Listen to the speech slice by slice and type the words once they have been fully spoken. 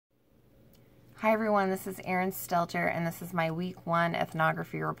Hi everyone, this is Erin Stelter, and this is my Week 1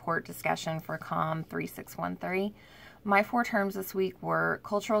 ethnography report discussion for Comm3613. My 4 terms this week were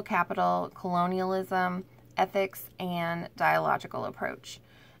cultural capital, colonialism, ethics, and dialogical approach.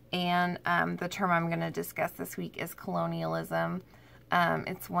 And the term I'm going to discuss this week is colonialism.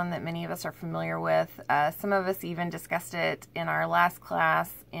 It's one that many of us are familiar with. Some of us even discussed it in our last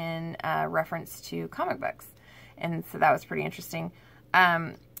class in reference to comic books. And so that was pretty interesting.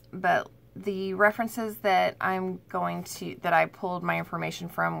 But the references that I pulled my information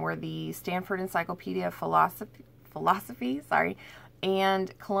from were the Stanford Encyclopedia of Philosophy,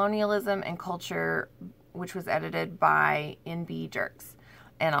 and Colonialism and Culture, which was edited by N.B. Dirks.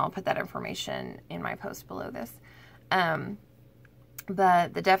 And I'll put that information in my post below this.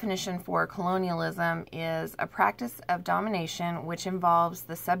 But the definition for colonialism is a practice of domination which involves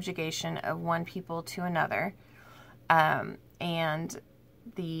the subjugation of one people to another. And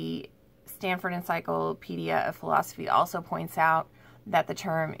the Stanford Encyclopedia of Philosophy also points out that the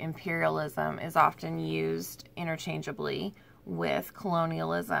term imperialism is often used interchangeably with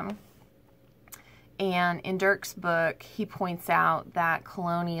colonialism. And in Dirk's book, he points out that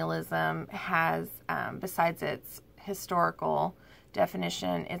colonialism has, besides its historical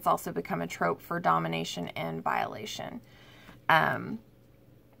definition, it's also become a trope for domination and violation. And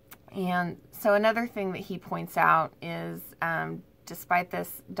so another thing that he points out is despite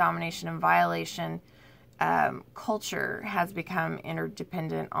this domination and violation, culture has become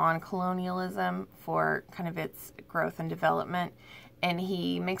interdependent on colonialism for kind of its growth and development. And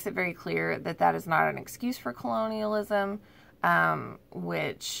he makes it very clear that that is not an excuse for colonialism,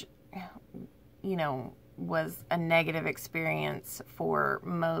 which, you know, was a negative experience for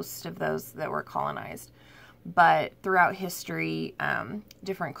most of those that were colonized. But throughout history,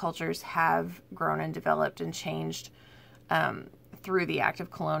 different cultures have grown and developed and changed through the act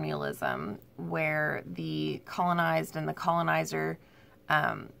of colonialism, where the colonized and the colonizer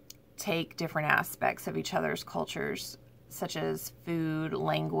take different aspects of each other's cultures, such as food,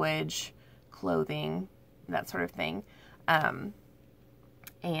 language, clothing, that sort of thing,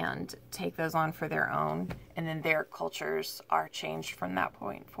 and take those on for their own, and then their cultures are changed from that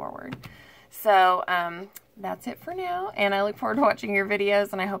point forward. So that's it for now, and I look forward to watching your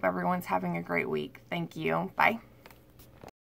videos, and I hope everyone's having a great week. Thank you. Bye.